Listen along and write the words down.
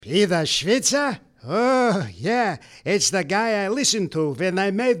Peter Schwitzer? Oh, yeah, it's the guy I listened to when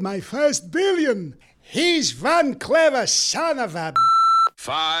I made my first billion. He's one clever son of a...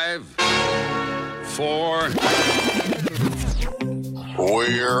 5, 4...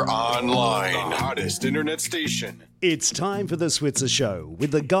 We're online. The hottest internet station. It's time for the Switzer Show with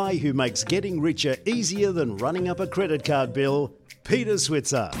the guy who makes getting richer easier than running up a credit card bill, Peter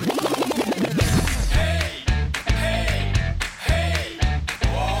Switzer.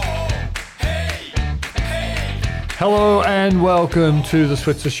 Hello and welcome to the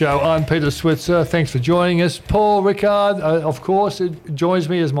Switzer Show. I'm Peter Switzer. Thanks for joining us. Paul Rickard, of course, joins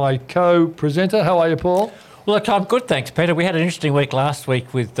me as my co-presenter. How are you, Paul? Well, look, I'm good, thanks, Peter. We had an interesting week last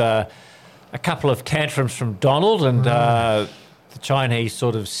week with a couple of tantrums from Donald and the Chinese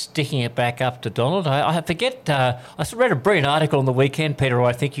sort of sticking it back up to Donald. I forget, I read a brilliant article on the weekend, Peter, where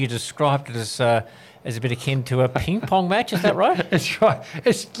I think you described it as a bit akin to a ping pong match. Is that right? That's right.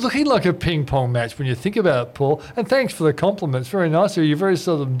 It's looking like a ping pong match when you think about it, Paul. And thanks for the compliments. Very nice of you. You very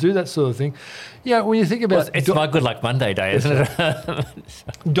seldom do that sort of thing. Yeah, when you think about it's my good luck Monday day, isn't it?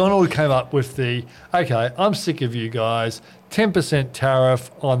 Donald came up with okay, I'm sick of you guys. 10% tariff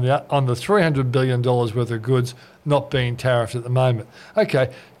on the $300 billion worth of goods not being tariffed at the moment.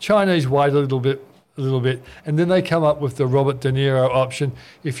 Okay, Chinese wait a little bit, and then they come up with the Robert De Niro option.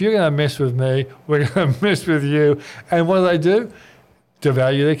 If you're going to mess with me, we're going to mess with you. And what do?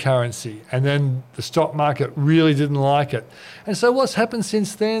 Devalue their currency. And then the stock market really didn't like it. And so what's happened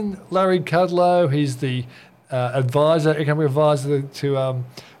since then? Larry Kudlow, he's the economic advisor to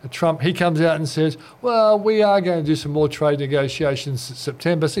Trump. He comes out and says, well, we are going to do some more trade negotiations in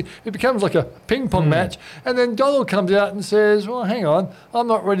September. See, it becomes like a ping pong match. And then Donald comes out and says, well, hang on, I'm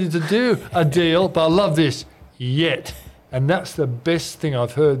not ready to do a deal, but I love this yet. And that's the best thing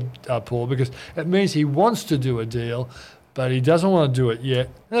I've heard, Paul, because it means he wants to do a deal, but he doesn't want to do it yet.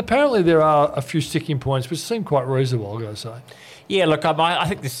 And apparently there are a few sticking points, which seem quite reasonable, I've got to say. Yeah, look, I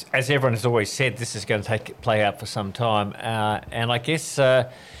think this, as everyone has always said, this is going to play out for some time. And I guess, the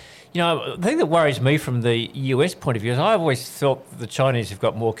thing that worries me from the US point of view is I've always thought that the Chinese have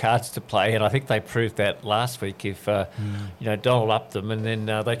got more cards to play, and I think they proved that last week if, Donald upped them and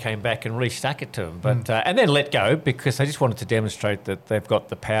then they came back and really stuck it to them. But and then let go because they just wanted to demonstrate that they've got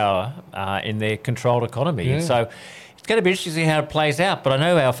the power in their controlled economy. Yeah. So it's going to be interesting to see how it plays out. But I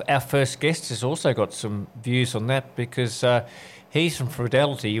know our first guest has also got some views on that because he's from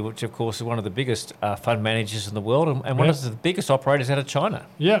Fidelity, which, of course, is one of the biggest fund managers in the world and one of the biggest operators out of China.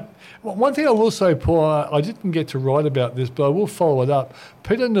 Yeah. Well, one thing I will say, Paul, I didn't get to write about this, but I will follow it up.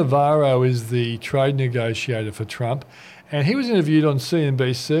 Peter Navarro is the trade negotiator for Trump, and he was interviewed on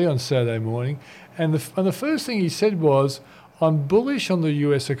CNBC on Saturday morning, and the first thing he said was, I'm bullish on the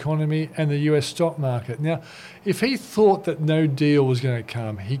US economy and the US stock market. Now, if he thought that no deal was going to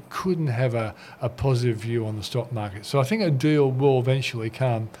come, he couldn't have a positive view on the stock market. So I think a deal will eventually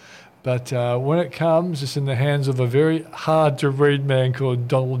come. But when it comes, it's in the hands of a very hard-to-read man called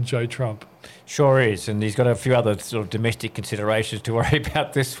Donald J. Trump. Sure is, and he's got a few other sort of domestic considerations to worry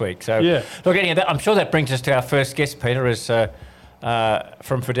about this week. So, yeah. Look, anyway, I'm sure that brings us to our first guest, Peter,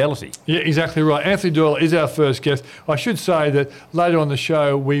 from Fidelity. Yeah, exactly right. Anthony Doyle is our first guest. I should say that later on the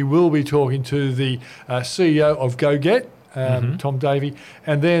show, we will be talking to the CEO of GoGet, Tom Davey,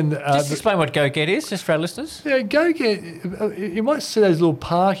 and then... just explain what GoGet is, just for our listeners. Yeah, GoGet, you might see those little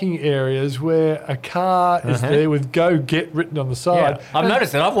parking areas where a car is there with GoGet written on the side. Yeah. I've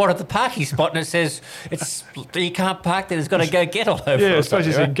noticed that. I've wanted the parking spot and it says you can't park there, it's got a GoGet all over it. Yeah,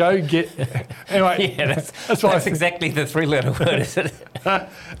 especially right? GoGet. Anyway, yeah, that's exactly the three-letter word, isn't it? and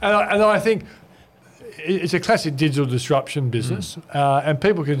I think it's a classic digital disruption business, and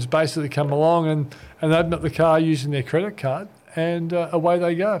people can basically come along and open up the car using their credit card, and away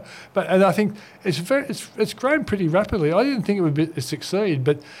they go. And I think it's grown pretty rapidly. I didn't think it would succeed,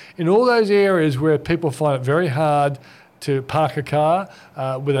 but in all those areas where people find it very hard to park a car,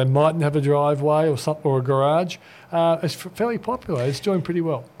 where they mightn't have a driveway or a garage, it's fairly popular. It's doing pretty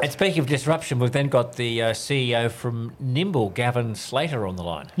well. And speaking of disruption, we've then got the CEO from Nimble, Gavin Slater, on the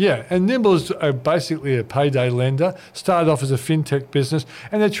line. Yeah, and Nimble is basically a payday lender, started off as a fintech business,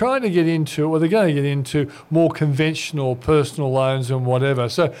 and they're trying to get into, or they're going to get into, more conventional personal loans and whatever.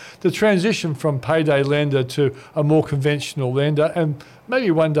 So the transition from payday lender to a more conventional lender, and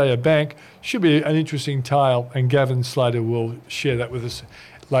maybe one day a bank, should be an interesting tale, and Gavin Slater will share that with us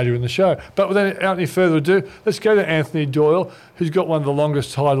later in the show. But without any further ado, let's go to Anthony Doyle, who's got one of the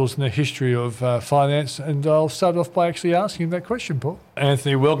longest titles in the history of finance, and I'll start off by actually asking him that question, Paul.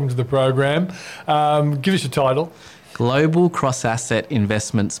 Anthony, welcome to the program. Give us your title. Global Cross-Asset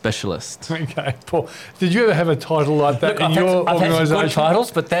Investment Specialist. Okay, Paul. Did you ever have a title like that in I've your had some organisation? good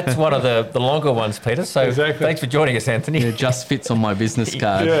titles, but that's one of the longer ones, Peter. So Exactly. thanks for joining us, Anthony. It just fits on my business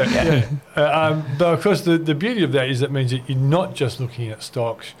card. Yeah. But of course, the beauty of that is that means that you're not just looking at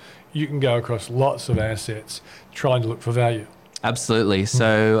stocks. You can go across lots of assets trying to look for value. Absolutely.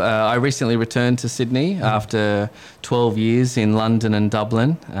 So I recently returned to Sydney after 12 years in London and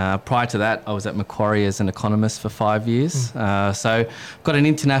Dublin. Prior to that, I was at Macquarie as an economist for 5 years. So got an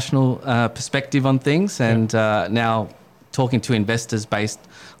international perspective on things, and now talking to investors based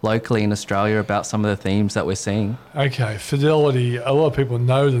locally in Australia about some of the themes that we're seeing. Okay, Fidelity. A lot of people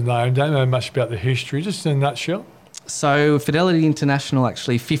know the name, don't know much about the history. Just in a nutshell. So Fidelity International,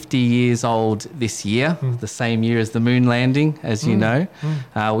 actually 50 years old this year, the same year as the moon landing, as you know.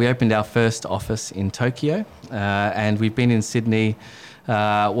 We opened our first office in Tokyo, and we've been in Sydney.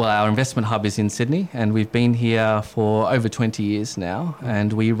 Our investment hub is in Sydney, and we've been here for over 20 years now,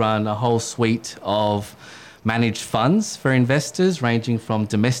 and we run a whole suite of managed funds for investors, ranging from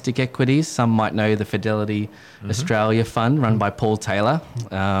domestic equities. Some might know the Fidelity Australia Fund, run by Paul Taylor.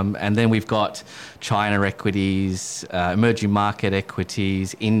 And then we've got China equities, emerging market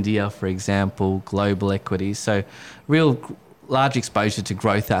equities, India, for example, global equities. So real large exposure to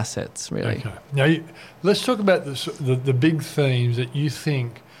growth assets, really. Okay. Now, let's talk about the big themes that you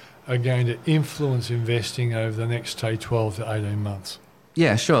think are going to influence investing over the next, say, 12 to 18 months.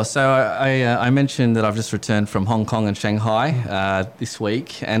 Yeah, sure. So I mentioned that I've just returned from Hong Kong and Shanghai this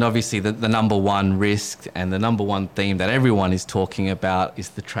week, and obviously the number one risk and the number one theme that everyone is talking about is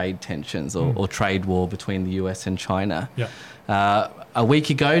the trade tensions or trade war between the US and China. Yeah. A week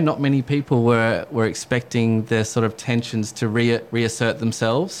ago, not many people were expecting the sort of tensions to reassert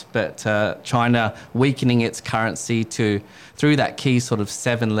themselves, but China weakening its currency through that key sort of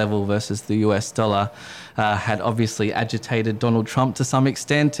 7 level versus the US dollar had obviously agitated Donald Trump to some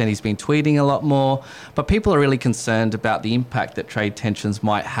extent, and he's been tweeting a lot more. But people are really concerned about the impact that trade tensions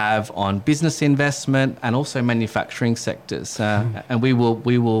might have on business investment and also manufacturing sectors, and we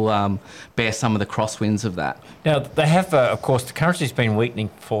will bear some of the crosswinds of that. Now, they have, of course, the currency's been weakening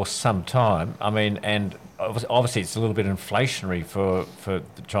for some time. I mean, and obviously it's a little bit inflationary for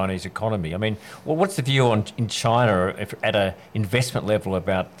the Chinese economy. I mean, what's the view in China at an investment level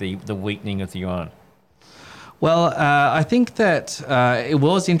about the weakening of the yuan? Well, I think that it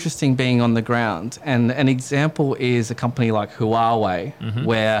was interesting being on the ground. And an example is a company like Huawei,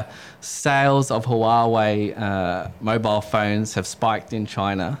 where sales of Huawei mobile phones have spiked in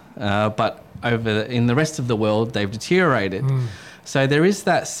China, but in the rest of the world, they've deteriorated. So there is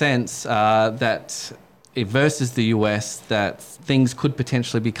that sense that versus the US, that things could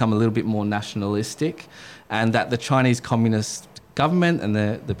potentially become a little bit more nationalistic, and that the Chinese Communist government and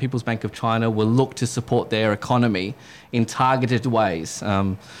the People's Bank of China will look to support their economy in targeted ways,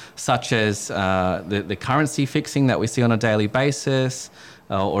 such as the currency fixing that we see on a daily basis,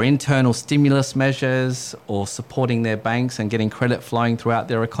 or internal stimulus measures, or supporting their banks and getting credit flowing throughout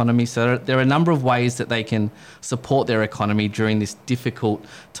their economy. So there are a number of ways that they can support their economy during this difficult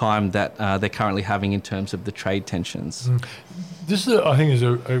time that they're currently having in terms of the trade tensions. This, I think, is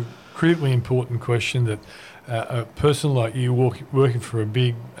a critically important question that a person like you working for a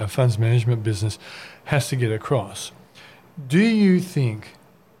big funds management business has to get across. Do you think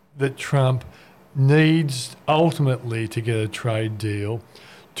that Trump needs ultimately to get a trade deal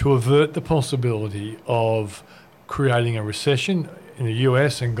to avert the possibility of creating a recession in the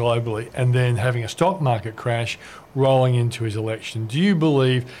US and globally, and then having a stock market crash rolling into his election? Do you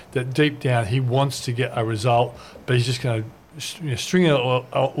believe that deep down he wants to get a result, but he's just going to string it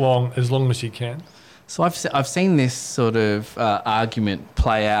along as long as he can? So I've seen this sort of argument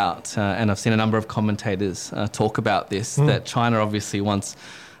play out, and I've seen a number of commentators talk about this, that China obviously wants,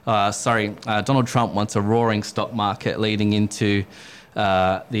 Donald Trump wants a roaring stock market leading into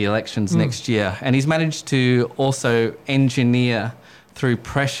the elections next year. And he's managed to also engineer through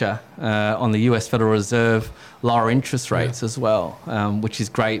pressure on the US Federal Reserve lower interest rates as well, which is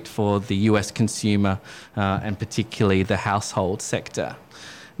great for the US consumer and particularly the household sector.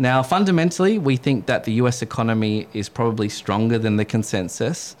 Now, fundamentally, we think that the US economy is probably stronger than the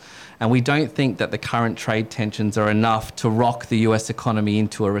consensus, and we don't think that the current trade tensions are enough to rock the US economy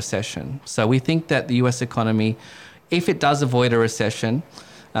into a recession. So we think that the US economy, if it does avoid a recession,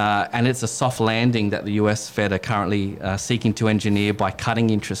 and it's a soft landing that the US Fed are currently seeking to engineer by cutting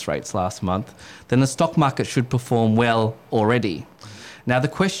interest rates last month, then the stock market should perform well already. Now, the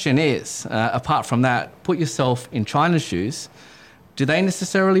question is, apart from that, put yourself in China's shoes. Do they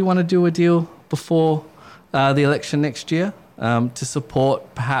necessarily want to do a deal before the election next year to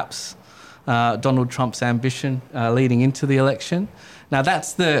support perhaps Donald Trump's ambition leading into the election? Now,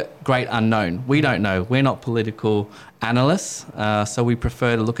 that's the great unknown. We don't know. We're not political analysts, so we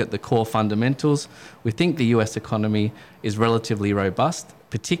prefer to look at the core fundamentals. We think the US economy is relatively robust,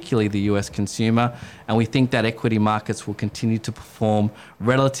 particularly the US consumer, and we think that equity markets will continue to perform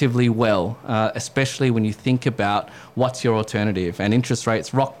relatively well, especially when you think about what's your alternative. And interest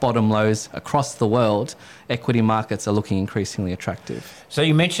rates, rock bottom lows across the world, equity markets are looking increasingly attractive. So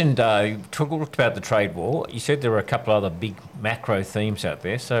you mentioned, you talked about the trade war. You said there were a couple of other big macro themes out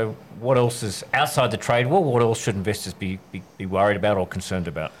there. So what else is outside the trade war? What else should investors be worried about or concerned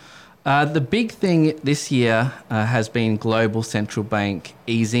about? The big thing this year has been global central bank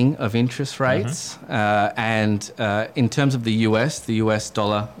easing of interest rates. And in terms of the US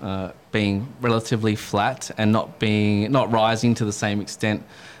dollar being relatively flat and not rising to the same extent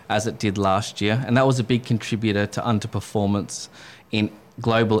as it did last year. And that was a big contributor to underperformance in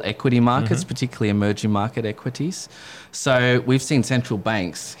global equity markets, particularly emerging market equities. So we've seen central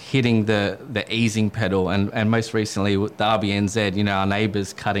banks hitting the easing pedal, and most recently with the RBNZ, our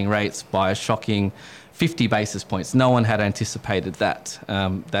neighbours cutting rates by a shocking 50 basis points. No one had anticipated that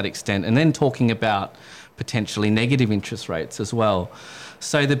extent. And then talking about potentially negative interest rates as well.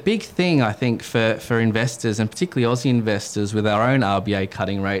 So the big thing, I think, for investors, and particularly Aussie investors with our own RBA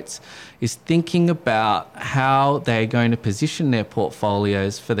cutting rates, is thinking about how they're going to position their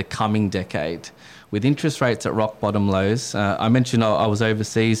portfolios for the coming decade. With interest rates at rock bottom lows, I mentioned I was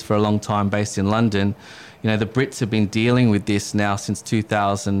overseas for a long time based in London. The Brits have been dealing with this now since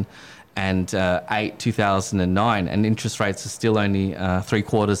 2008, 2009, and interest rates are still only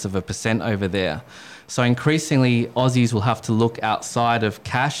 0.75% over there. So increasingly, Aussies will have to look outside of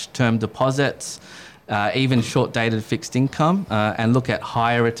cash, term deposits, even short-dated fixed income, and look at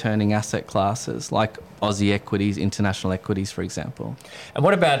higher returning asset classes like Aussie equities, international equities, for example. And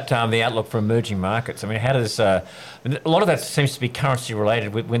what about the outlook for emerging markets? I mean, how does a lot of that seems to be currency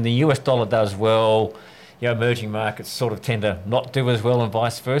related. When the US dollar does well, emerging markets sort of tend to not do as well, and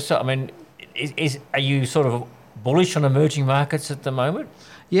vice versa. I mean, are you sort of bullish on emerging markets at the moment?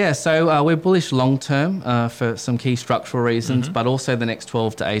 Yeah, so we're bullish long term for some key structural reasons, but also the next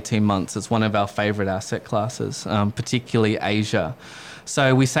 12 to 18 months. It's one of our favourite asset classes, particularly Asia.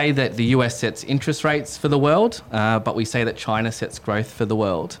 So we say that the US sets interest rates for the world, but we say that China sets growth for the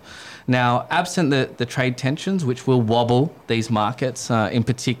world. Now, absent the trade tensions, which will wobble these markets, in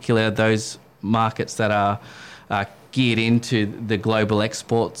particular those markets that are geared into the global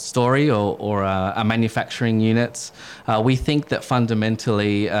export story or manufacturing units. We think that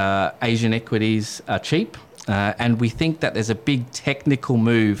fundamentally Asian equities are cheap, and we think that there's a big technical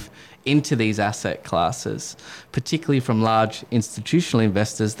move into these asset classes, particularly from large institutional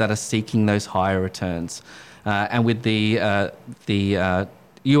investors that are seeking those higher returns. And with the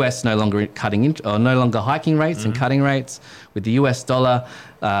US no longer hiking rates and cutting rates, with the US dollar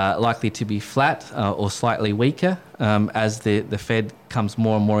likely to be flat or slightly weaker as the Fed comes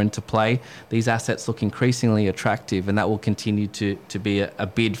more and more into play, these assets look increasingly attractive, and that will continue to be a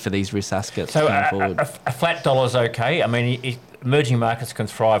bid for these risk assets going forward. A flat dollar is okay. I mean, emerging markets can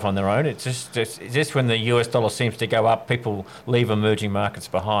thrive on their own. It's just when the US dollar seems to go up, people leave emerging markets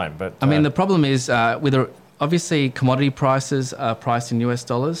behind. But I mean, the problem is obviously, commodity prices are priced in US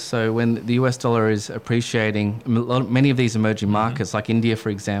dollars. So when the US dollar is appreciating, many of these emerging markets, like India, for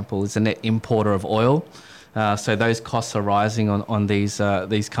example, is a net importer of oil. So those costs are rising on these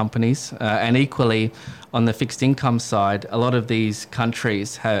companies. And equally, on the fixed income side, a lot of these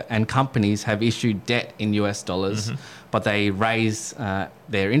countries and companies have issued debt in US dollars, but they raise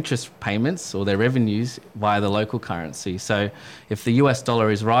their interest payments or their revenues via the local currency. So if the US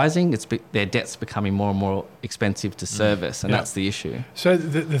dollar is rising, their debt's becoming more and more expensive to service, and that's the issue. So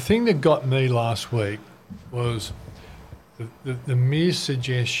the thing that got me last week was the mere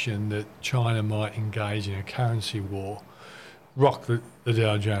suggestion that China might engage in a currency war rocked the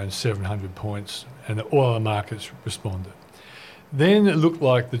Dow Jones 700 points, and the oil markets responded. Then it looked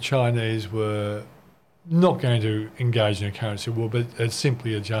like the Chinese were not going to engage in a currency war, but had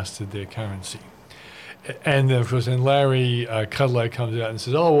simply adjusted their currency. And then, of course, Larry Kudlow comes out and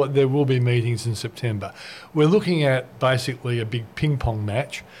says, there will be meetings in September. We're looking at basically a big ping pong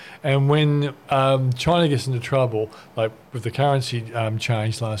match. And when China gets into trouble, like with the currency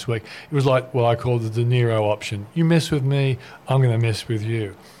change last week, it was like what I call the De Niro option. You mess with me, I'm going to mess with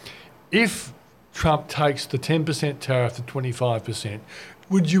you. If Trump takes the 10% tariff to 25%,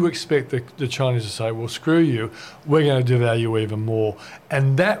 would you expect the Chinese to say, well, screw you, we're going to devalue even more?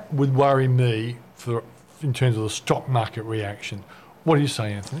 And that would worry me in terms of the stock market reaction. What do you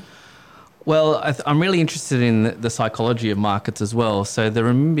say, Anthony? Well, I'm really interested in the psychology of markets as well. So the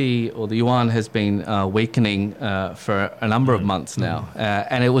renminbi or the yuan has been weakening for a number of months now.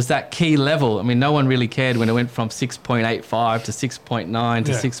 And it was that key level. I mean, no one really cared when it went from 6.85 to 6.9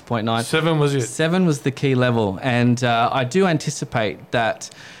 to 6.9. 7 was it? 7 was the key level. And I do anticipate that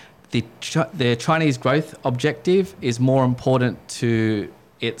the Chinese growth objective is more important to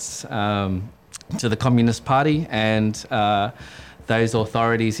its to the Communist Party and those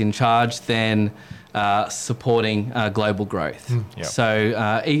authorities in charge than supporting global growth. Yep.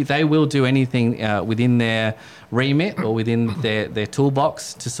 So they will do anything within their remit or within their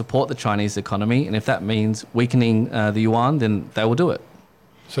toolbox to support the Chinese economy. And if that means weakening the yuan, then they will do it.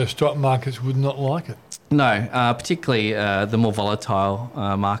 So stock markets would not like it? No, particularly the more volatile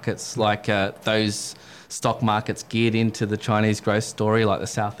markets like those stock markets geared into the Chinese growth story, like the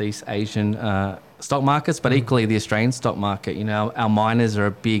Southeast Asian stock markets, but equally the Australian stock market. You know, our miners are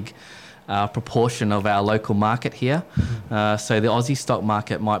a big proportion of our local market here. So the Aussie stock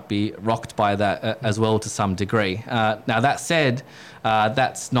market might be rocked by that as well to some degree. Now, that said,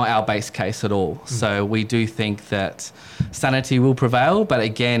 that's not our base case at all. So we do think that sanity will prevail, but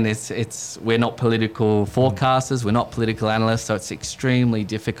again, we're not political forecasters, we're not political analysts, so it's extremely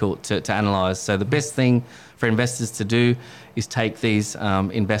difficult to analyse. So the best thing for investors to do is take these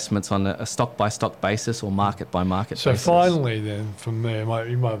investments on a stock-by-stock basis or market-by-market basis. So finally then, for me, you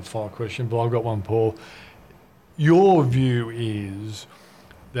might have a final question, but I've got one, Paul. Your view is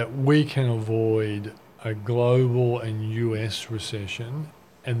that we can avoid a global and US recession,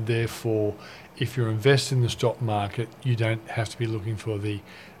 and therefore, if you're investing in the stock market, you don't have to be looking for the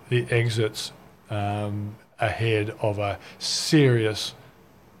exits ahead of a serious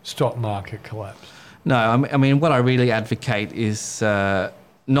stock market collapse. No, I mean, what I really advocate is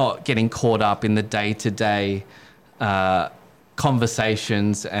not getting caught up in the day-to-day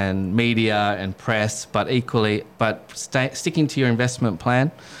conversations and media and press, but sticking to your investment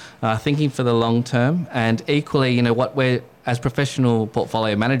plan, thinking for the long term, and equally, you know, what we're, as professional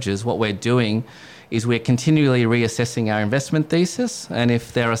portfolio managers, what we're doing is we're continually reassessing our investment thesis, and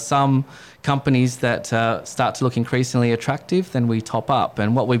if there are some companies that start to look increasingly attractive, then we top up.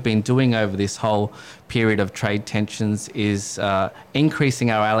 And what we've been doing over this whole period of trade tensions is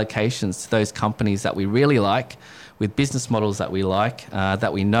increasing our allocations to those companies that we really like, with business models that we like,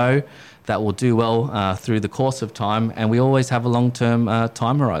 that we know that will do well through the course of time, and we always have a long-term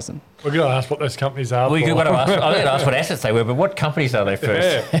time horizon. We're going to ask what those companies are. We're going to ask, I'm going to ask what assets they were, but what companies are they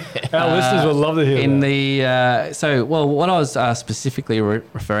first? Yeah. Our listeners would love to hear that. What I was specifically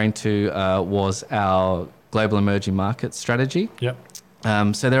referring to was our global emerging market strategy. Yep.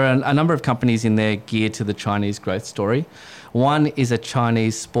 So there are a number of companies in there geared to the Chinese growth story. One is a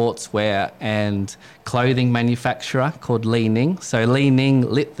Chinese sportswear and clothing manufacturer called Li Ning. So Li Ning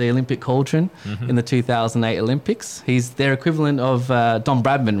lit the Olympic cauldron in the 2008 Olympics. He's their equivalent of Don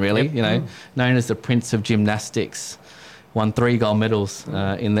Bradman, really, known as the Prince of Gymnastics. Won 3 gold medals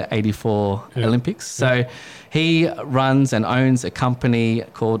in the 84 Olympics. So he runs and owns a company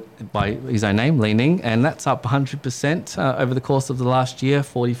called, by his own name, Li Ning, and that's up 100% over the course of the last year,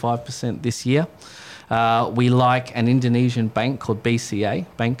 45% this year. We like an Indonesian bank called BCA,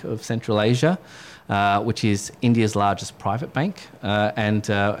 Bank of Central Asia, which is India's largest private bank, and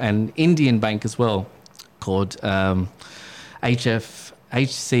an Indian bank as well called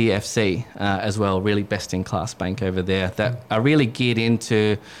HCFC as well, really best-in-class bank over there that are really geared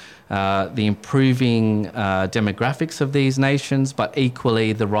into the improving demographics of these nations, but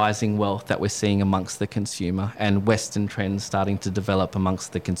equally the rising wealth that we're seeing amongst the consumer and Western trends starting to develop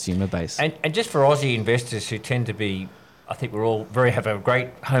amongst the consumer base. And just for Aussie investors who tend to be, I think we're all have a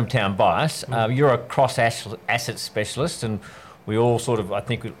great hometown bias, you're a cross-asset specialist, and we all sort of, I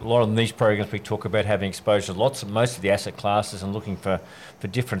think a lot of these programs we talk about having exposure to most of the asset classes and looking for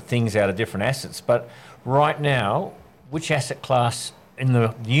different things out of different assets. But right now, which asset class in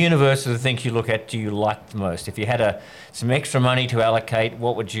the universe of the things you look at do you like the most? If you had some extra money to allocate,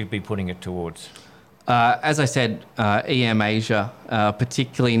 what would you be putting it towards? As I said, EM Asia,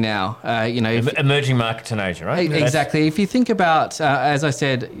 particularly now, emerging markets in Asia, right? Exactly. If you think about, as I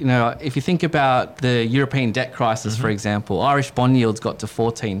said, if you think about the European debt crisis, for example, Irish bond yields got to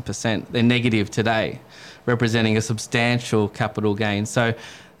 14%. They're negative today, representing a substantial capital gain. So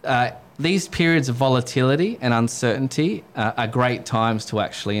these periods of volatility and uncertainty are great times to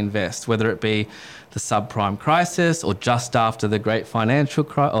actually invest, whether it be the subprime crisis or just after the great financial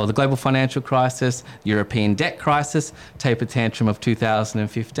or the global financial crisis, European debt crisis, taper tantrum of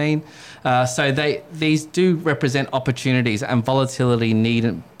 2015. So these do represent opportunities, and volatility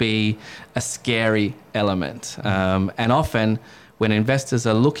needn't be a scary element. And often when investors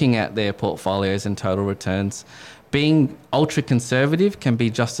are looking at their portfolios and total returns, being ultra conservative can be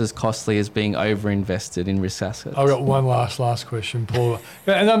just as costly as being over-invested in risk assets. I've got one last question, Paul.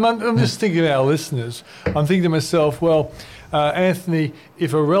 And I'm just thinking of our listeners. I'm thinking to myself, well, Anthony,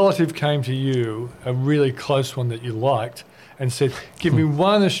 if a relative came to you, a really close one that you liked, and said, give me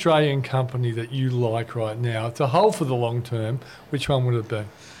one Australian company that you like right now to hold for the long term, which one would it be?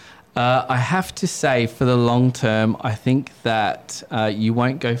 I have to say, for the long term, I think that you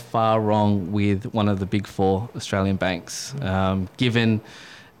won't go far wrong with one of the big four Australian banks, given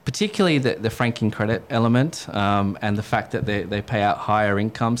particularly the franking credit element and the fact that they pay out higher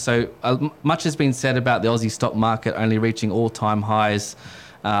income. So much has been said about the Aussie stock market only reaching all-time highs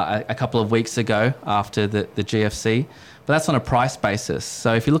a couple of weeks ago after the GFC. But that's on a price basis.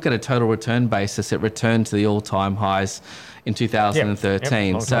 So if you look at a total return basis, it returned to the all-time highs in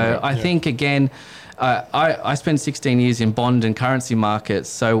 2013. Yep. So I think, again, I spent 16 years in bond and currency markets,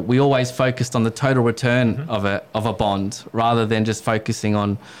 so we always focused on the total return of a bond rather than just focusing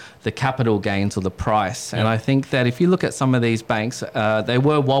on the capital gains or the price. And I think that if you look at some of these banks, they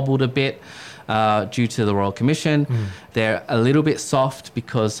were wobbled a bit due to the Royal Commission. They're a little bit soft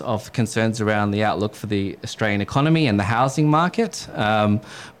because of concerns around the outlook for the Australian economy and the housing market.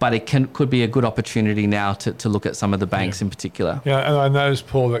 But it could be a good opportunity now to look at some of the banks in particular. Yeah, and I noticed,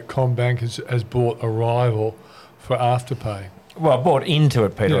 Paul, that CommBank has bought a rival for Afterpay. Well, I bought into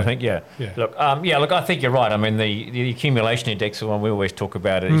it, Peter, Yeah. I think, yeah. Look, I think you're right. I mean, the accumulation index, the one we always talk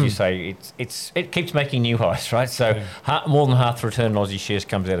about it, as you say, it keeps making new highs, right? So more than half the return on Aussie shares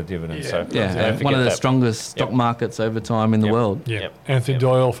comes out of dividends. So don't one of the forget that. strongest stock markets over time in the world. Yeah. Anthony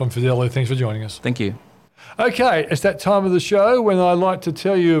Doyle from Fidelity, thanks for joining us. Thank you. Okay, it's that time of the show when I like to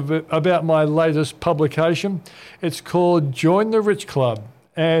tell you about my latest publication. It's called Join the Rich Club.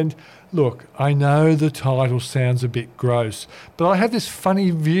 And look, I know the title sounds a bit gross, but I have this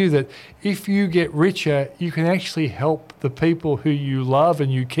funny view that if you get richer, you can actually help the people who you love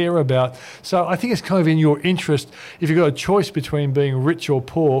and you care about. So I think it's kind of in your interest. If you've got a choice between being rich or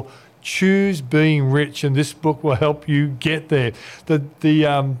poor, choose being rich, and this book will help you get there.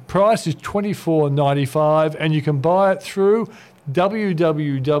 The price is $24.95, and you can buy it through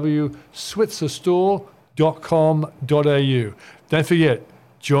www.switzerstore.com.au. Don't forget,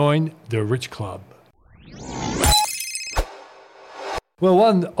 join the Rich Club. Well,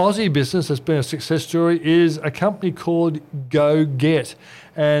 one Aussie business that's been a success story is a company called GoGet.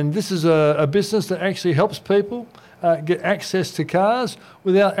 And this is a business that actually helps people get access to cars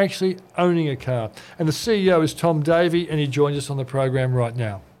without actually owning a car. And the CEO is Tom Davey, and he joins us on the program right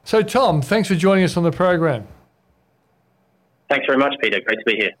now. So, Tom, thanks for joining us on the program. Thanks very much, Peter. Great to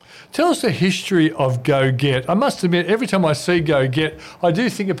be here. Tell us the history of GoGet. I must admit, every time I see GoGet, I do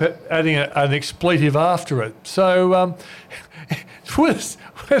think about adding an expletive after it. So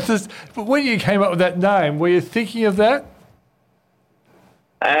when you came up with that name, were you thinking of that?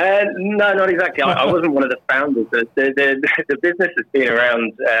 No, not exactly. I wasn't one of the founders. The business has been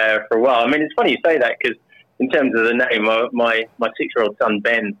around for a while. I mean, it's funny you say that because in terms of the name, my 6-year-old son,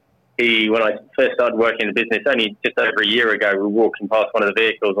 Ben, when I first started working in the business only just over a year ago, we were walking past one of the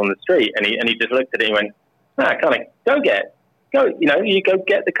vehicles on the street, and he just looked at it and went, you go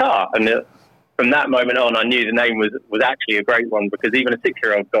get the car. And from that moment on, I knew the name was actually a great one because even a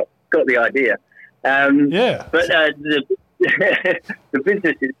 6-year-old got the idea. But the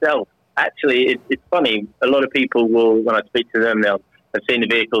business itself, actually, it's funny. A lot of people will, when I speak to them, they'll have seen the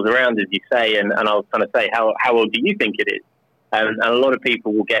vehicles around, as you say, and I'll kind of say, how old do you think it is? And a lot of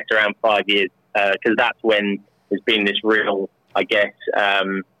people will guess around 5 years because that's when there's been this real, I guess,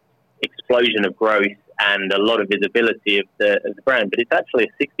 explosion of growth and a lot of visibility of the brand. But it's actually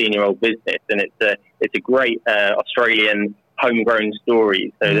a 16-year-old business, and it's a great Australian homegrown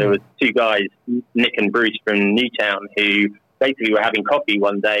story. So there was two guys, Nick and Bruce from Newtown, who basically were having coffee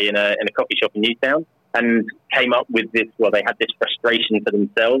one day in a coffee shop in Newtown and came up with this. Well, they had this frustration for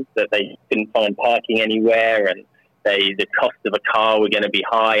themselves that they couldn't find parking anywhere, and the cost of a car were going to be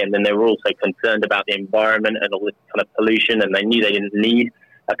high, and then they were also concerned about the environment and all this kind of pollution, and they knew they didn't need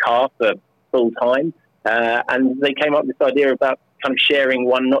a car for full time. And they came up with this idea about kind of sharing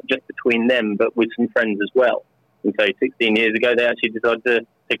one, not just between them, but with some friends as well. And so 16 years ago, they actually decided to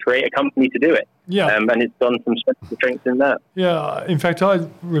create a company to do it. Yeah. And it's gone from strength to strength in that. Yeah. In fact, I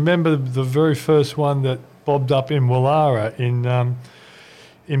remember the very first one that bobbed up in Wallara,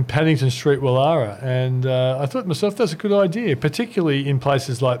 in Paddington Street, Wallara. And I thought to myself, that's a good idea, particularly in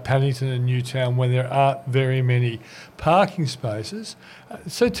places like Paddington and Newtown when there aren't very many parking spaces.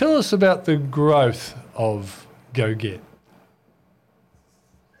 So tell us about the growth of GoGet.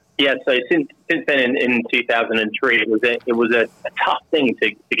 Yeah, so since then in 2003, it was a tough thing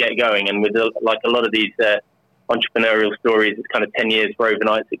to get going, and with like a lot of these entrepreneurial stories, it's kind of 10 years for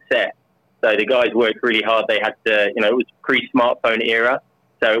overnight success. So the guys worked really hard. They had to, it was pre-smartphone era,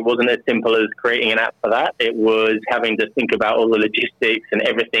 so it wasn't as simple as creating an app for that. It was having to think about all the logistics and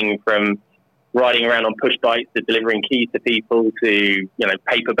everything from riding around on push bikes to delivering keys to people to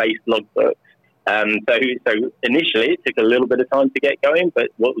paper-based logbooks. So initially it took a little bit of time to get going, but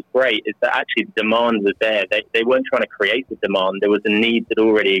what was great is that actually the demand was there. They weren't trying to create the demand. There was a need that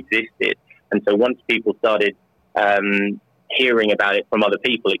already existed. And so once people started hearing about it from other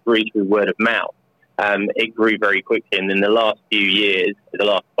people, it grew through word of mouth. It grew very quickly. And in the last 5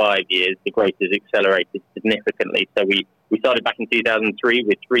 years, the growth has accelerated significantly. So we started back in 2003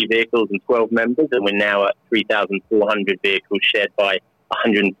 with 3 vehicles and 12 members, and we're now at 3,400 vehicles shared by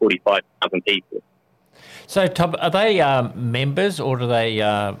 145,000 people. So, Tom, are they members, or do they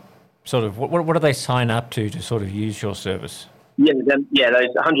what do they sign up to sort of use your service? Yeah,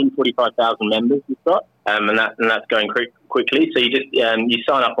 there's 145,000 members we've got, and that's going quickly. So you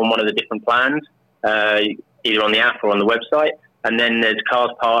sign up on one of the different plans, either on the app or on the website, and then there's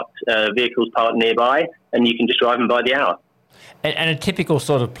vehicles parked nearby, and you can just drive them by the hour. And a typical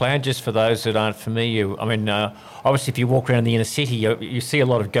sort of plan, just for those that aren't familiar, I mean, obviously if you walk around the inner city, you see a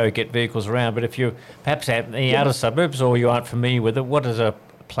lot of GoGet vehicles around, but if you're perhaps out in the outer suburbs or you aren't familiar with it, what does a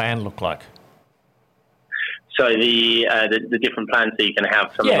plan look like? So the different plans that you can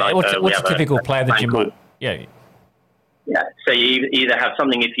have, something like... what's a typical plan that you might... Yeah, so you either have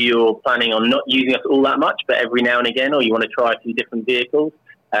something if you're planning on not using us all that much, but every now and again, or you want to try a few different vehicles.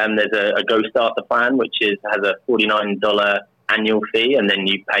 There's a Go Starter plan, which has a $49 annual fee, and then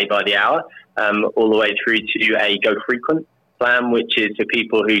you pay by the hour, all the way through to a Go Frequent plan, which is for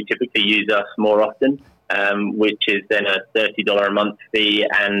people who typically use us more often, which is then a $30 a month fee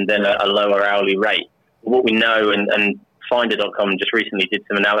and then a lower hourly rate. What we know, and Finder.com just recently did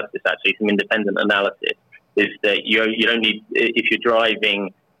some analysis, actually, some independent analysis, is that you don't need, if you're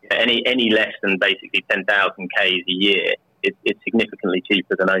driving any less than basically 10,000 Ks a year, it's significantly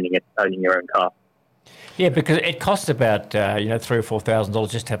cheaper than owning your own car. Yeah, because it costs about $3,000 or $4,000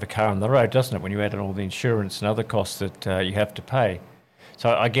 just to have a car on the road, doesn't it? When you add in all the insurance and other costs that you have to pay. So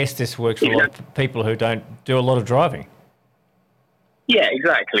I guess this works for a lot of people who don't do a lot of driving. Yeah,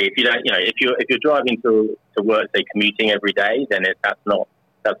 exactly. If you don't, if you're driving to work, say commuting every day, then that's not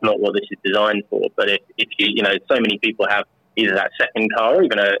what this is designed for. But if you so many people have either that second car or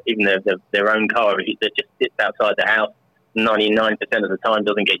even their own car that just sits outside the house, 99% of the time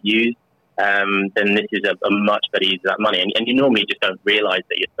doesn't get used. Then this is a much better use of that money. And you normally just don't realise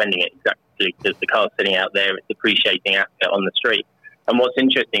that you're spending it exactly because the car's sitting out there, it's depreciating asset on the street. And what's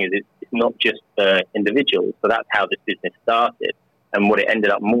interesting is it's not just for individuals. So that's how this business started. And what it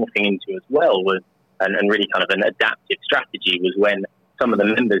ended up morphing into as well was, and really kind of an adaptive strategy, was when some of the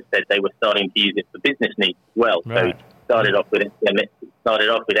members said they were starting to use it for business needs as well. Right. So started off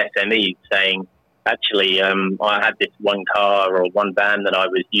with SMEs saying, actually, I had this one car or one van that I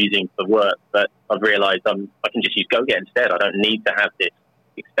was using for work, but I've realised I can just use GoGet instead. I don't need to have this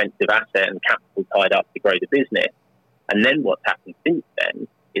expensive asset and capital tied up to grow the business. And then what's happened since then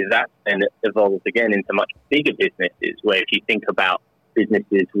is that then it evolved again into much bigger businesses, where if you think about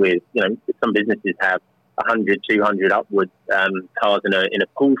businesses with, some businesses have 100, 200 upwards cars in a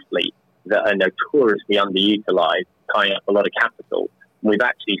pool fleet that are notoriously underutilised, tying up a lot of capital. And we've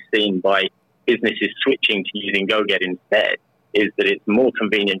actually seen by businesses switching to using GoGet instead is that it's more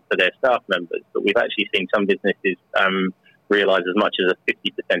convenient for their staff members. But we've actually seen some businesses realise as much as a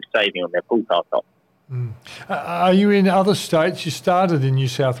 50% saving on their pool car costs. Mm. Are you in other states? You started in New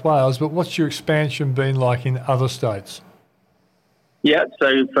South Wales, but what's your expansion been like in other states? Yeah,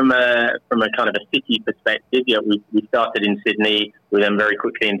 so from a kind of a city perspective, we started in Sydney, we then very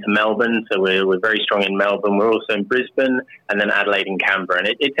quickly into Melbourne, so we're very strong in Melbourne. We're also in Brisbane, and then Adelaide and Canberra, and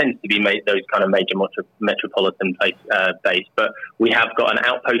it tends to be those kind of major metropolitan base. But we have got an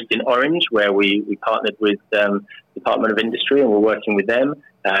outpost in Orange where we partnered with Department of Industry, and we're working with them,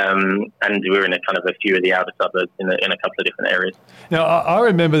 and we're in a kind of a few of the outer suburbs in a couple of different areas. Now, I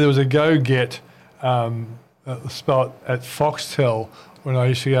remember there was a GoGet spot at Foxtel when I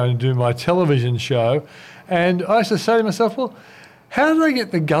used to go and do my television show, and I used to say to myself, well, how do they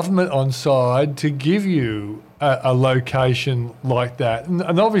get the government on side to give you a location like that?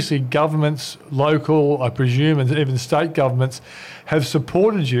 And obviously governments, local, I presume, and even state governments have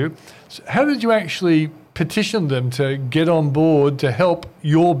supported you. So how did you actually petition them to get on board to help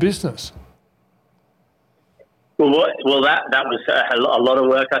your business? Well, that was a lot of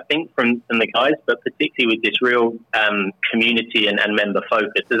work, I think, from the guys, but particularly with this real community and member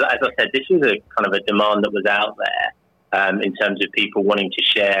focus. As I said, this was a kind of a demand that was out there in terms of people wanting to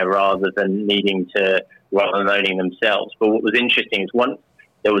share rather than owning themselves. But what was interesting is once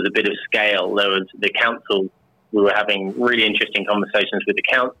there was a bit of scale, there was the council. We were having really interesting conversations with the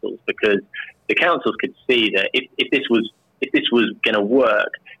councils because the councils could see that if this was going to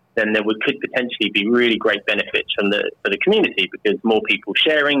work, then there could potentially be really great benefits for the community, because more people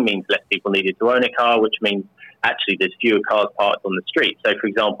sharing means less people needed to own a car, which means actually there's fewer cars parked on the street. So, for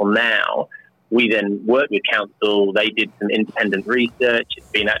example, now we then worked with council. They did some independent research. It's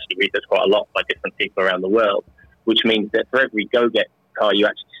been actually researched quite a lot by different people around the world, which means that for every GoGet car you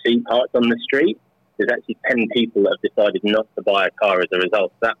actually see parked on the street, there's actually 10 people that have decided not to buy a car as a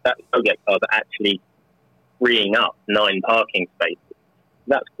result. That GoGet cars are actually freeing up 9 parking spaces.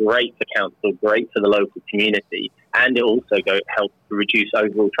 That's great for council, great for the local community, and it also helps to reduce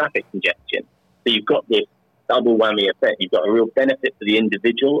overall traffic congestion. So you've got this double whammy effect. You've got a real benefit for the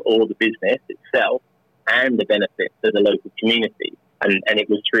individual or the business itself, and the benefit to the local community. And it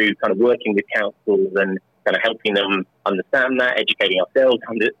was through kind of working with councils and kind of helping them understand that, educating ourselves,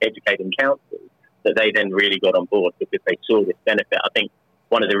 educating councils, that they then really got on board because they saw this benefit. I think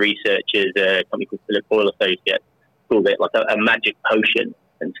one of the researchers, a company called Doyle Associates, called it like a magic potion,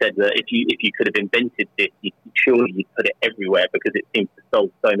 and said that if you could have invented this, surely you'd put it everywhere because it seems to solve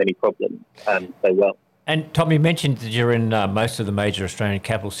so many problems so well. And Tom, you mentioned that you're in most of the major Australian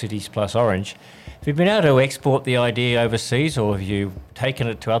capital cities plus Orange. Have you been able to export the idea overseas, or have you taken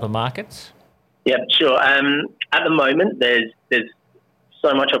it to other markets? Yeah, sure. At the moment, there's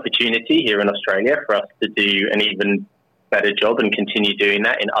so much opportunity here in Australia for us to do an even better job and continue doing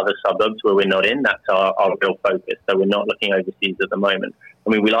that in other suburbs where we're not in. That's our real focus. So we're not looking overseas at the moment. I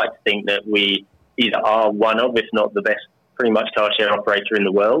mean, we like to think that we either are one of, if not the best, pretty much car share operator in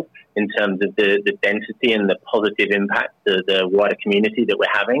the world in terms of the density and the positive impact to the wider community that we're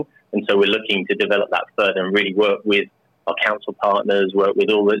having. And so we're looking to develop that further and really work with our council partners, work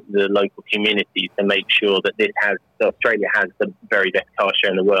with all the local communities to make sure that Australia has the very best car share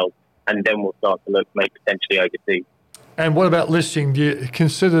in the world. And then we'll start to look maybe potentially overseas. And what about listing? Do you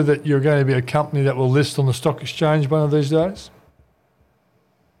consider that you're going to be a company that will list on the stock exchange one of these days?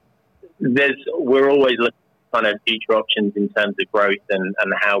 We're always looking at kind of future options in terms of growth and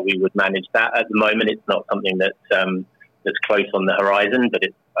how we would manage that. At the moment, it's not something that's close on the horizon, but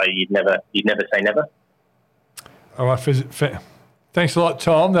you'd never say never. All right, thanks a lot,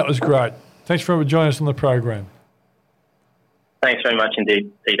 Tom. That was great. Thanks for joining us on the program. Thanks very much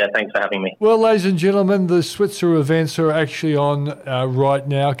indeed, Peter. Thanks for having me. Well, ladies and gentlemen, the Switzer events are actually on right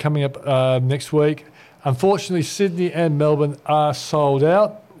now, coming up next week. Unfortunately, Sydney and Melbourne are sold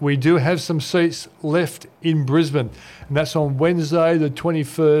out. We do have some seats left in Brisbane, and that's on Wednesday, the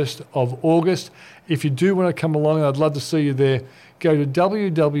 21st of August. If you do want to come along, I'd love to see you there. Go to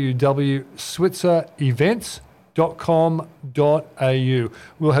www.switzerevents.com.au.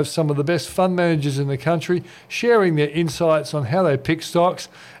 We'll have some of the best fund managers in the country sharing their insights on how they pick stocks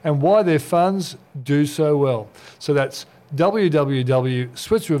and why their funds do so well. So that's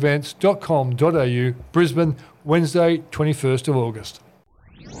www.switzerevents.com.au, Brisbane, Wednesday, 21st of August.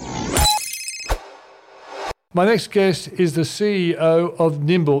 My next guest is the CEO of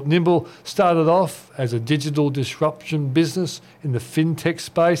Nimble. Nimble started off as a digital disruption business in the fintech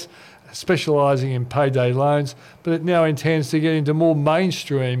space, specialising in payday loans, but it now intends to get into more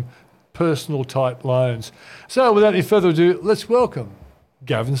mainstream personal type loans. So without any further ado, let's welcome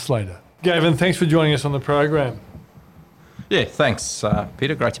Gavin Slater. Gavin, thanks for joining us on the program. Yeah, thanks,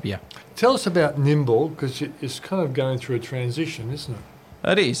 Peter. Great to be here. Tell us about Nimble, because it's kind of going through a transition, isn't it?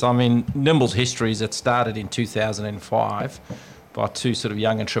 It is. I mean, Nimble's history is it started in 2005 by two sort of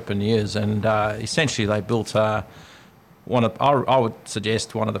young entrepreneurs, and essentially they built I would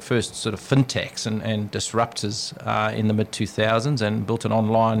suggest one of the first sort of fintechs and disruptors in the mid-2000s, and built an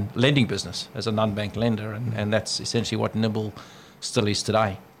online lending business as a non-bank lender, and that's essentially what Nimble still is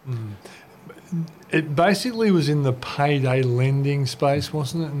today. Mm. It basically was in the payday lending space,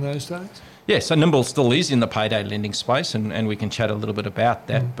 wasn't it, in those days? Yeah, so Nimble still is in the payday lending space, and we can chat a little bit about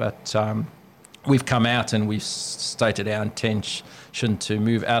that. But we've come out and we've stated our intention to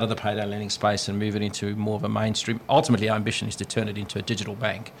move out of the payday lending space and move it into more of a mainstream. Ultimately, our ambition is to turn it into a digital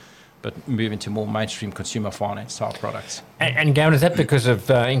bank, but move into more mainstream consumer finance type products. And Gavin, is that because of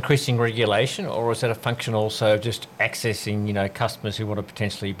increasing regulation, or is that a function also of just accessing, customers who want to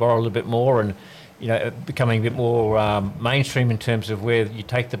potentially borrow a little bit more and, becoming a bit more mainstream in terms of where you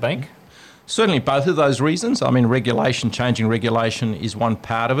take the bank? Certainly both of those reasons. I mean, changing regulation is one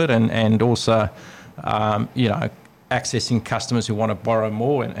part of it, and also accessing customers who want to borrow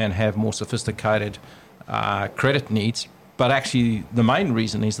more and have more sophisticated credit needs. But actually, the main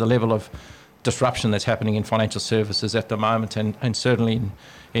reason is the level of disruption that's happening in financial services at the moment. And certainly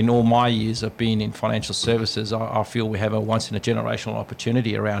in all my years of being in financial services, I feel we have a once-in-a-generational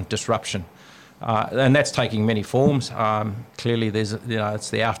opportunity around disruption. And that's taking many forms. Clearly, it's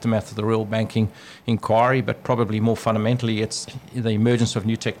the aftermath of the real banking inquiry, but probably more fundamentally, it's the emergence of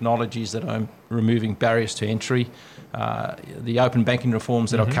new technologies that are removing barriers to entry, the open banking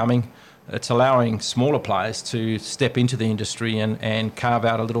reforms that are coming. It's allowing smaller players to step into the industry and carve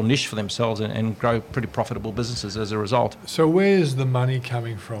out a little niche for themselves and grow pretty profitable businesses as a result. So where's the money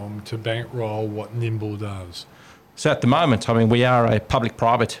coming from to bankroll what Nimble does? So at the moment, we are a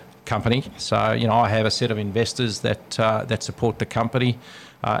public-private company. So, I have a set of investors that support the company.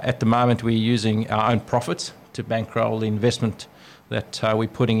 At the moment, we're using our own profits to bankroll the investment that we're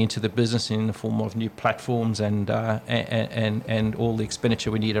putting into the business in the form of new platforms and all the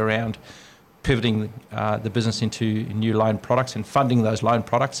expenditure we need around pivoting the business into new loan products and funding those loan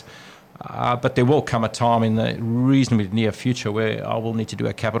products. But there will come a time in the reasonably near future where I will need to do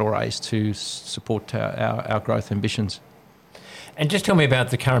a capital raise to support our growth ambitions. And just tell me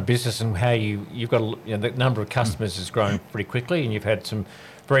about the current business and how you've got the number of customers has grown pretty quickly, and you've had some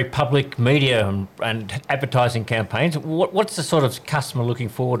very public media and advertising campaigns. What's the sort of customer looking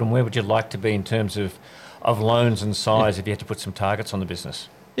forward, and where would you like to be in terms of loans and size if you had to put some targets on the business?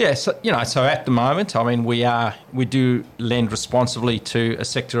 Yeah, so at the moment, we do lend responsibly to a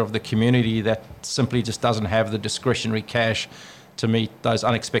sector of the community that simply just doesn't have the discretionary cash to meet those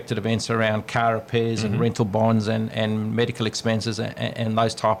unexpected events around car repairs and rental bonds and medical expenses and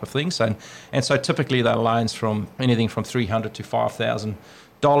those type of things. And so typically they're loans from anything from $300 to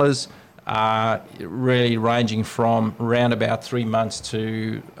 $5,000, really ranging from around about 3 months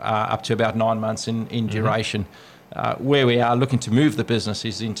to up to about 9 months in duration. Where we are looking to move the business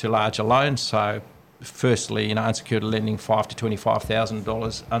is into larger loans. So firstly, unsecured lending, $5,000 to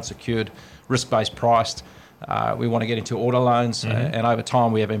 $25,000, unsecured, risk-based priced. We want to get into auto loans, and over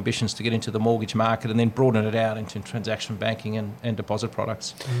time we have ambitions to get into the mortgage market and then broaden it out into transaction banking and deposit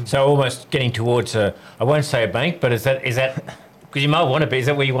products. So almost getting towards I won't say a bank, but is that because you might want to be, is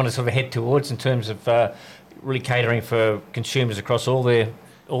that where you want to sort of head towards in terms of really catering for consumers across all their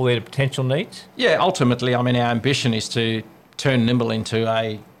potential needs? Yeah, ultimately, our ambition is to turn Nimble into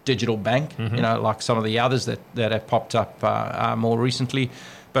a digital bank, like some of the others that have popped up more recently,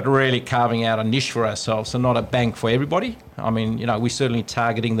 but really carving out a niche for ourselves, so not a bank for everybody. We're certainly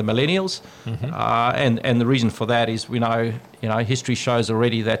targeting the millennials, and the reason for that is we know, history shows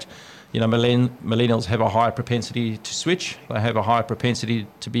already that, millennials have a higher propensity to switch. They have a higher propensity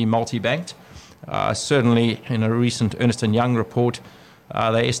to be multi-banked. Certainly, in a recent Ernst & Young report,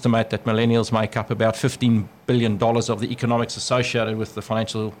 they estimate that millennials make up about $15 billion of the economics associated with the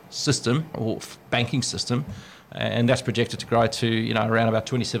financial system or banking system, and that's projected to grow to around about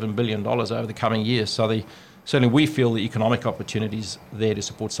 $27 billion over the coming years. So certainly we feel the economic opportunities there to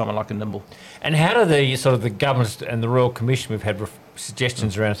support someone like a Nimble. And how do the sort of the government and the Royal Commission, we've had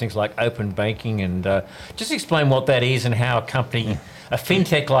suggestions around things like open banking, and just explain what that is and how a company, a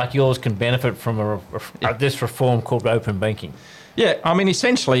fintech like yours, can benefit from this reform called open banking. Yeah,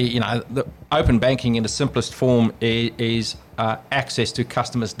 essentially, the open banking in the simplest form is access to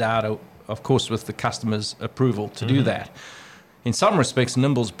customers' data, of course, with the customer's approval to do that. In some respects,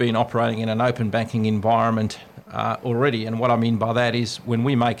 Nimble's been operating in an open banking environment already, and what I mean by that is when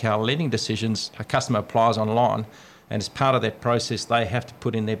we make our lending decisions, a customer applies online, and as part of that process, they have to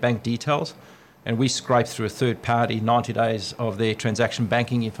put in their bank details, and we scrape through a third party 90 days of their transaction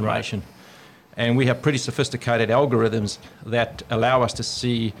banking information. Right. And we have pretty sophisticated algorithms that allow us to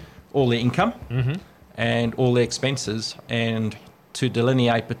see all their income and all their expenses, and to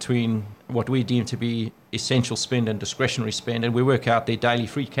delineate between what we deem to be essential spend and discretionary spend, and we work out their daily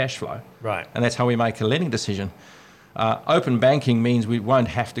free cash flow. Right. And that's how we make a lending decision. Open banking means we won't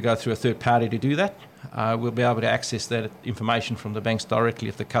have to go through a third party to do that. We'll be able to access that information from the banks directly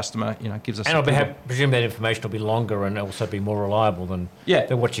if the customer, gives us. And I presume that information will be longer and also be more reliable than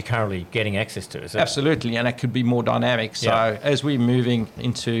what you're currently getting access to. Is it? Absolutely, and it could be more dynamic. So as we're moving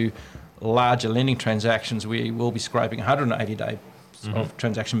into larger lending transactions, we will be scraping 180 days of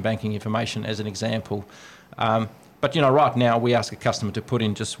transaction banking information as an example. But right now we ask a customer to put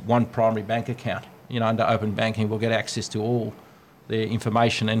in just one primary bank account. Under open banking, we'll get access to all their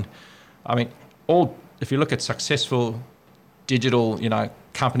information. And if you look at successful digital,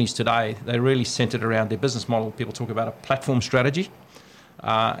 companies today, they're really centered around their business model. People talk about a platform strategy,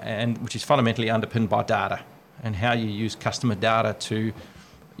 and which is fundamentally underpinned by data and how you use customer data to,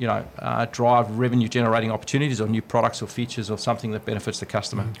 drive revenue generating opportunities or new products or features or something that benefits the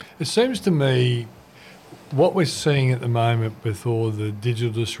customer. It seems to me what we're seeing at the moment with all the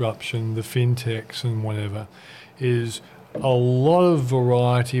digital disruption, the fintechs and whatever, is a lot of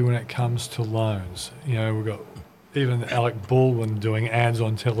variety when it comes to loans. We've got even Alec Baldwin doing ads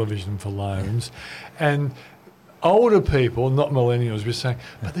on television for loans. And older people, not millennials, were saying,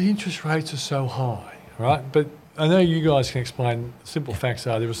 but the interest rates are so high, right? But I know you guys can explain. Simple facts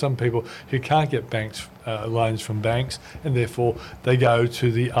are there are some people who can't get loans from banks, and therefore they go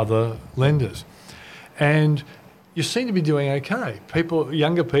to the other lenders. And you seem to be doing okay.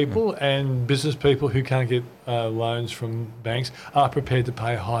 Younger people and business people who can't get loans from banks are prepared to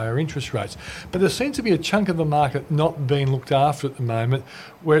pay higher interest rates. But there seems to be a chunk of the market not being looked after at the moment,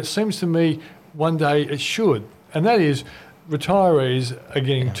 where it seems to me one day it should, and that is retirees are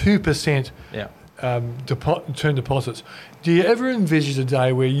getting 2% term deposits. Do you ever envisage a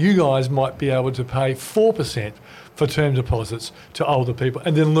day where you guys might be able to pay 4% for term deposits to older people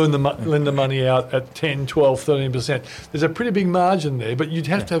and then lend the money out at 10, 12, 13%? There's a pretty big margin there, but you'd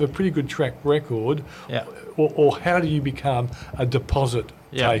have to have a pretty good track record. Or how do you become a deposit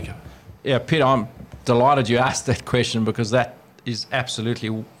taker? Yeah, Peter, I'm delighted you asked that question, because that is absolutely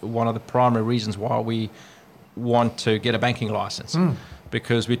one of the primary reasons why we want to get a banking license.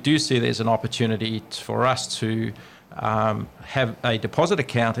 Because we do see there's an opportunity for us to have a deposit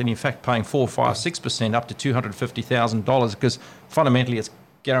account, and in fact paying 4, 5, 6% up to $250,000, because fundamentally it's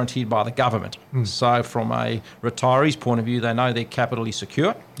guaranteed by the government. So from a retiree's point of view, they know they're capitally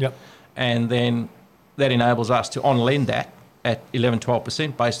secure. And then that enables us to on-lend that at 11,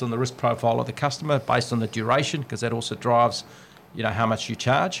 12% based on the risk profile of the customer, based on the duration, because that also drives, how much you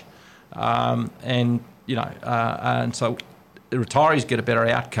charge. And so the retirees get a better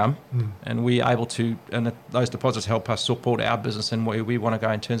outcome, and we're able to, and those deposits help us support our business and where we want to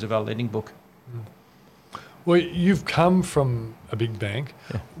go in terms of our lending book. Well, you've come from a big bank.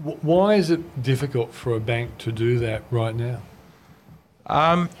 Why is it difficult for a bank to do that right now?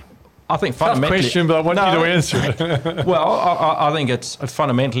 I think fundamentally... Tough question, but I want you to answer it. Well, I think it's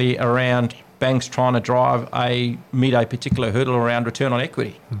fundamentally around banks trying to meet a particular hurdle around return on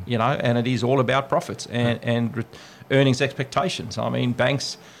equity, and it is all about profits and earnings expectations. I mean,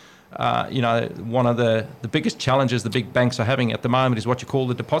 banks, one of the biggest challenges the big banks are having at the moment is what you call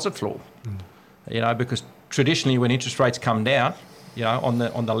the deposit floor. Because traditionally when interest rates come down, on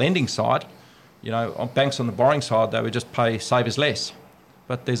the lending side, on banks on the borrowing side, they would just pay savers less.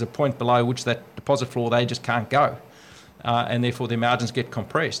 But there's a point below which that deposit floor, they just can't go. And therefore their margins get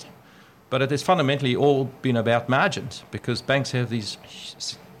compressed. But it has fundamentally all been about margins, because banks have these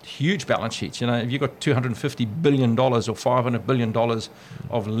huge balance sheets. If you've got $250 billion or $500 billion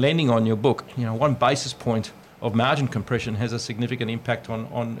of lending on your book, 1 basis point of margin compression has a significant impact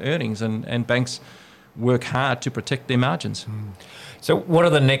on earnings, and banks work hard to protect their margins. So what are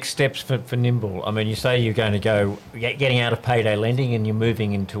the next steps for Nimble? I mean, you say you're going to go getting out of payday lending and you're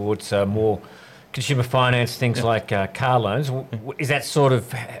moving in towards more consumer finance, things like car loans. Is that sort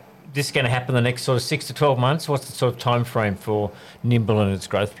of this going to happen the next sort of 6 to 12 months? What's the sort of time frame for Nimble and its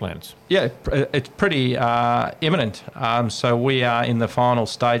growth plans? Yeah, it's pretty imminent. So we are in the final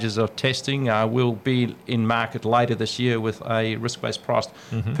stages of testing. We'll be in market later this year with a risk-based priced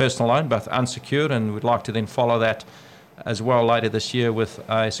personal loan, both unsecured, and we'd like to then follow that as well later this year with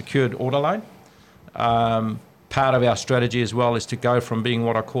a secured auto loan. Part of our strategy as well is to go from being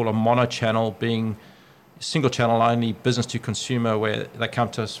what I call a mono-channel, being single channel only business to consumer, where they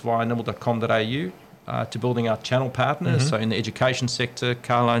come to us via nimble.com.au, to building our channel partners. So in the education sector,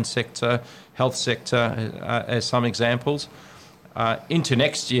 car loan sector, health sector, as some examples. Into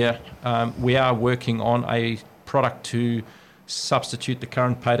next year, we are working on a product to substitute the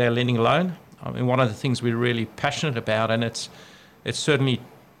current payday lending loan. I mean, one of the things we're really passionate about, and it's certainly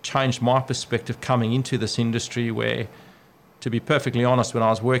changed my perspective coming into this industry, where, to be perfectly honest, when I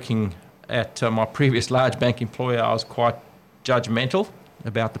was working at my previous large bank employer, I was quite judgmental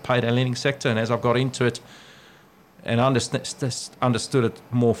about the payday lending sector, and as I've got into it and understood it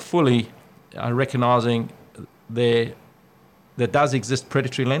more fully, recognising there does exist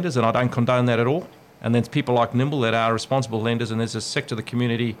predatory lenders, and I don't condone that at all. And there's people like Nimble that are responsible lenders, and there's a sector of the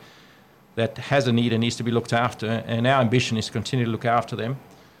community that has a need and needs to be looked after, and our ambition is to continue to look after them,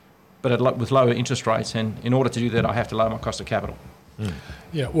 but with lower interest rates. And in order to do that, I have to lower my cost of capital.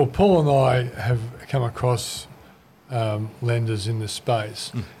 Yeah, well, Paul and I have come across lenders in this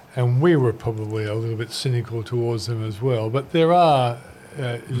space, and we were probably a little bit cynical towards them as well. But there are,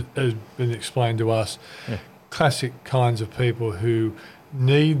 as been explained to us, classic kinds of people who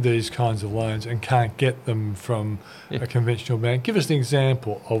need these kinds of loans and can't get them from a conventional bank. Give us an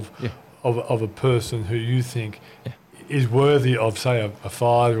example of a person who you think is worthy of, say, a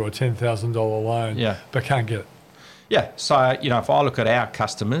 $5,000 or $10,000 loan, but can't get it. Yeah, so if I look at our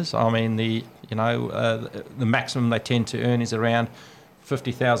customers, I mean the maximum they tend to earn is around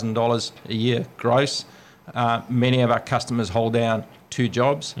 $50,000 a year gross. Many of our customers hold down 2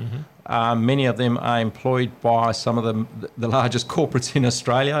 jobs. Many of them are employed by some of the largest corporates in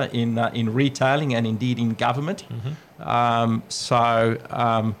Australia in retailing and indeed in government. We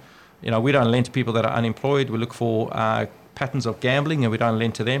don't lend to people that are unemployed. We look for patterns of gambling, and we don't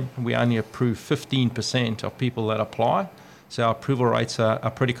lend to them. We only approve 15% of people that apply. So our approval rates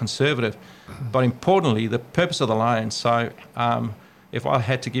are pretty conservative. But importantly, the purpose of the loan. So if I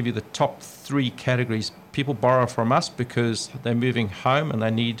had to give you the top 3 categories, people borrow from us because they're moving home and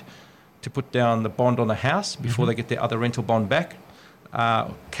they need to put down the bond on the house before they get their other rental bond back.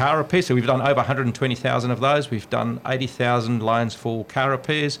 Car repairs, so we've done over 120,000 of those. We've done 80,000 loans for car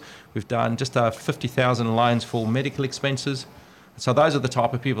repairs. We've done just 50,000 loans for medical expenses. So those are the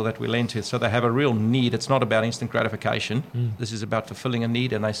type of people that we lend to. So they have a real need. It's not about instant gratification. This is about fulfilling a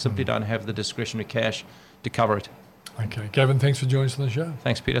need, and they simply don't have the discretionary cash to cover it. Okay. Gavin, thanks for joining us on the show.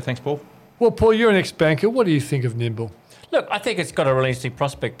 Thanks, Peter. Thanks, Paul. Well, Paul, you're an ex-banker. What do you think of Nimble? Look, I think it's got a really interesting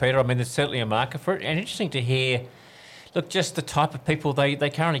prospect, Peter. I mean, there's certainly a market for it, and interesting to hear, look, just the type of people they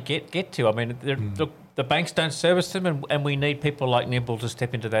currently get to. I mean, look, the banks don't service them, and we need people like Nimble to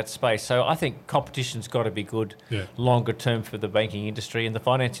step into that space. So I think competition's got to be good longer term for the banking industry and the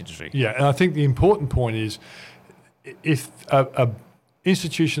finance industry. Yeah, and I think the important point is if a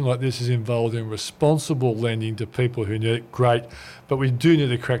institution like this is involved in responsible lending to people who need it, great, but we do need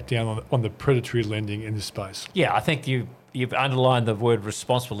to crack down on the predatory lending in this space. Yeah, I think you've underlined the word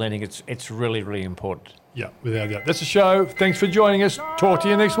responsible lending. It's really, really important. Yeah, without a doubt. That's the show. Thanks for joining us. Talk to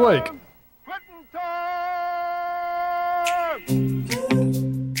you next week.